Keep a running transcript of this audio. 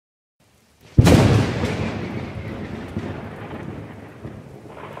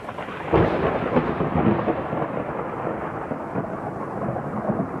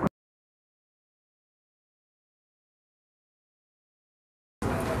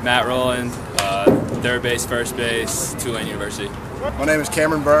Matt Rowland, third base, first base, Tulane University. My name is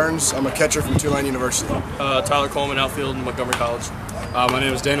Cameron Burns. I'm a catcher from Tulane University. Tyler Coleman, outfield in Montgomery College. My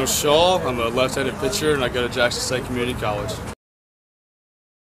name is Daniel Shaw. I'm a left-handed pitcher, and I go to Jackson State Community College.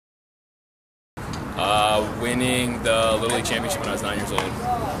 Winning the Little League Championship when I was 9 years old.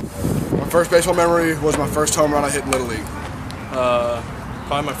 My first baseball memory was my first home run I hit in Little League.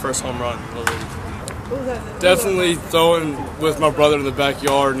 Probably my first home run in Little League. Definitely throwing with my brother in the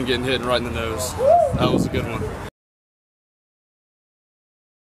backyard and getting hit right in the nose. That was a good one.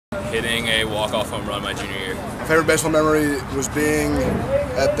 Hitting a walk-off home run my junior year. My favorite baseball memory was being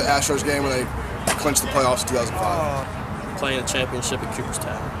at the Astros game when they clinched the playoffs in 2005. Playing the championship at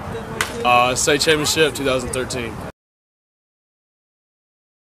Cooperstown. State championship 2013.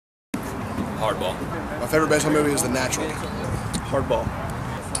 Hardball. My favorite baseball movie is The Natural. Hardball.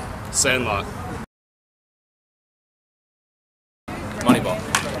 Sandlot. Moneyball.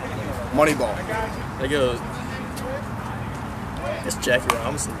 Moneyball. I go. It's Jackie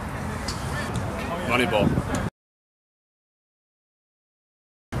Robinson. Moneyball.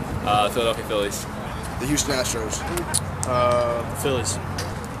 Philadelphia Phillies. The Houston Astros. Phillies.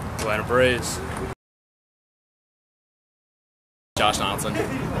 Atlanta Braves. Josh Donaldson.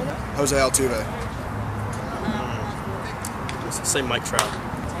 Jose Altuve. Say Mike Trout.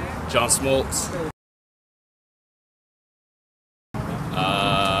 John Smoltz.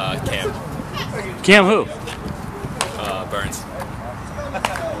 Cam. Cam who? Burns.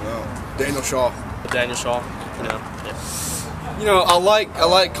 Daniel Shaw. Daniel Shaw. You know, I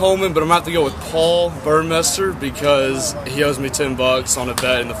like Coleman, but I'm going to have to go with Paul Burmester because he owes me $10 on a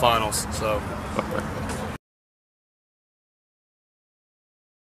bet in the finals. So.